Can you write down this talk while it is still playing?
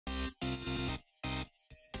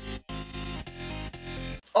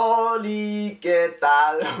Oli, ¿qué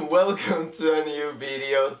tal? Welcome to a new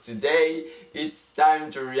video. Today it's time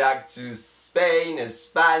to react to Spain,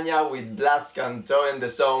 España with Blas Cantó and the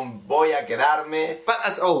song Voy a quedarme. But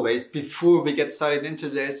as always, before we get started into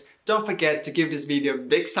this, don't forget to give this video a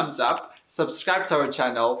big thumbs up, subscribe to our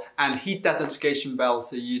channel and hit that notification bell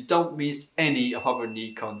so you don't miss any of our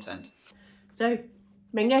new content. So,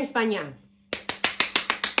 venga España.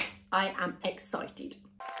 I am excited.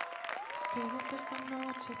 I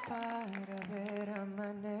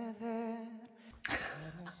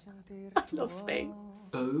love Spain.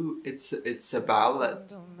 Oh, it's a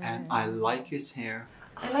ballad and I like his hair.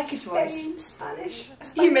 I like his voice. Spanish.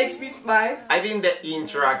 He makes me smile. I think the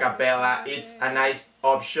intro a cappella it's a nice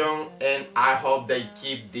option and I hope they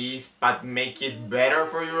keep this but make it better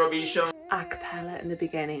for Eurovision. A cappella in the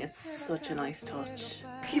beginning, it's such a nice touch.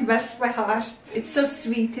 He melts my heart. It's so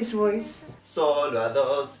sweet, his voice. Solo a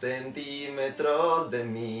 2 centímetros de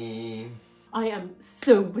mí. I am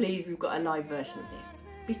so pleased we've got a live version of this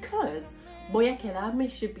because Voy a quedarme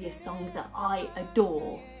should be a song that I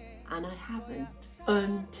adore and I haven't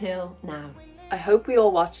until now. I hope we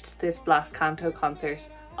all watched this Blas Cantó concert.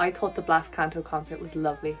 I thought the Blas Cantó concert was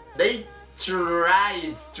lovely. They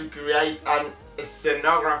tried to create an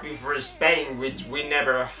scenography for Spain, which we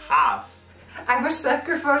never have. I'm a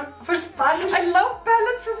sucker for Spanish. I love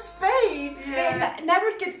ballads from Spain. Yeah. They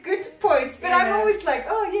never get good points, but I'm always like,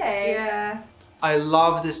 oh yeah. Yeah. I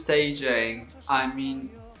love the staging. I mean,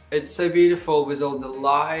 it's so beautiful with all the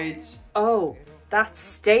lights. Oh, that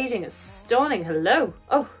staging is stunning. Hello.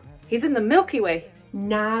 Oh, he's in the Milky Way.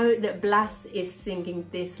 Now that Blas is singing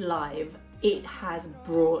this live, it has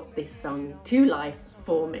brought this song to life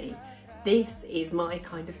for me. This is my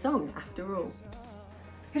kind of song after all.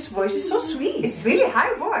 His voice is so sweet. It's really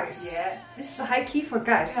high voice. Yeah. This is a high key for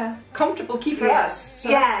guys. Yeah. Comfortable key for us. So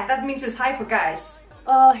that means it's high for guys.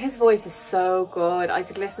 Oh, his voice is so good. I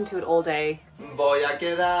could listen to it all day. Voy a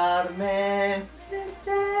quedarme.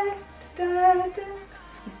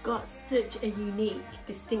 He's got such a unique,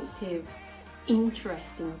 distinctive,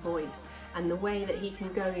 interesting voice, and the way that he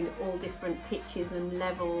can go in all different pitches and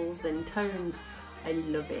levels and tones, I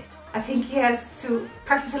love it. I think he has to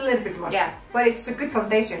practice a little bit more. Yeah, but it's a good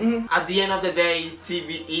foundation. At the end of the day,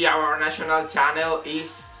 TVE, our national channel,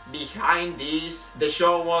 is behind this. The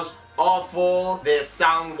show was awful, the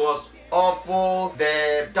sound was awful,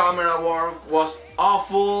 the camera work was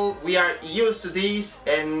awful. We are used to this,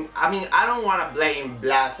 and I mean, I don't want to blame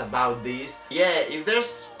Blas about this. Yeah, if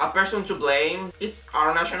there's a person to blame, it's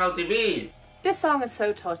our national TV. This song is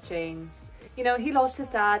so touching. You know, he lost his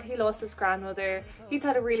dad, he lost his grandmother, he's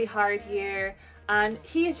had a really hard year, and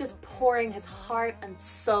he is just pouring his heart and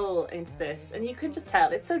soul into this, and you can just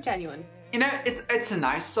tell, it's so genuine. You know, it's a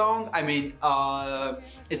nice song. I mean,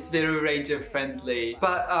 it's very radio friendly,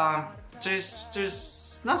 but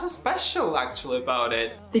there's nothing special actually about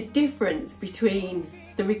it. The difference between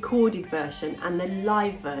the recorded version and the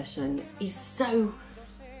live version is so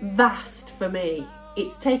vast for me.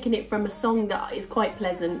 It's taken it from a song that is quite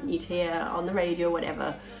pleasant, you'd hear on the radio or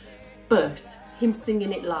whatever, but him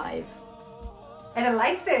singing it live. And I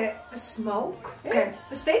like the smoke. Yeah.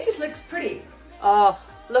 The stage just looks pretty. Oh,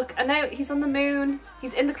 look, and now he's on the moon,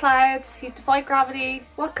 he's in the clouds, he's defied gravity.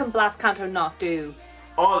 What can Blas Cantó not do?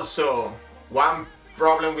 Also, one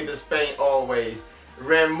problem with Spain always,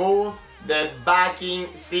 remove the backing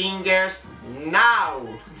singers now!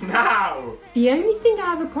 The only thing I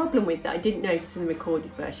have a problem with that I didn't notice in the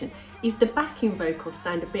recorded version is the backing vocals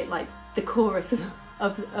sound a bit like the chorus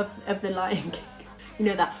of the Lion King. You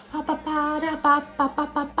know that ba ba ba ba ba ba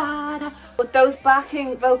ba ba. But those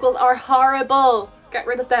backing vocals are horrible. Get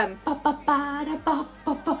rid of them. Ba ba ba ba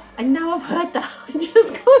ba ba. And now I've heard that, I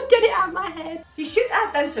just can't get it out of my head. He should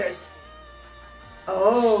add dancers.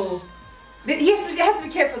 Oh. He has to be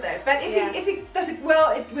careful there, but if he does it well,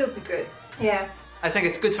 it will be good. Yeah. I think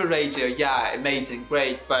it's good for radio, yeah, amazing,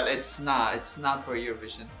 great, but it's not for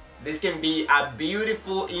Eurovision. This can be a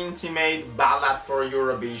beautiful, intimate ballad for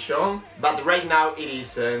Eurovision, but right now it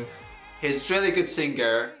isn't. He's a really good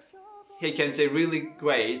singer, he can do really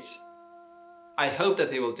great. I hope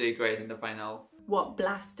that he will do great in the final. What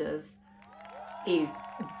Blas does is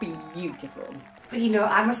beautiful. You know,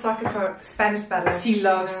 I'm a sucker for Spanish ballads. She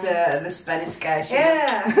loves the Spanish guys.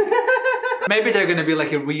 Yeah. Maybe they're gonna be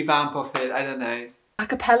like a revamp of it, I don't know. A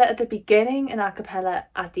cappella at the beginning and a cappella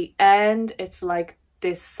at the end. It's like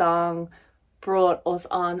this song brought us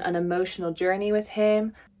on an emotional journey with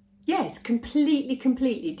him. Yes,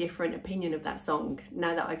 completely different opinion of that song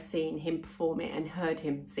now that I've seen him perform it and heard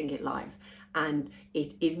him sing it live. and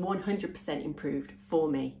it is 100% improved for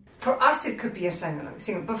me. For us it could be a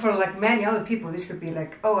single, but for like many other people this could be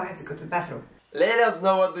like, oh, I had to go to the bathroom. Let us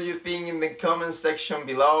know what do you think in the comment section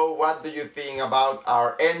below. What do you think about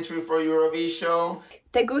our entry for Eurovision?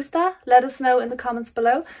 ¿Te gusta? Let us know in the comments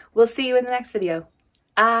below. We'll see you in the next video.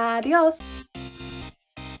 Adios!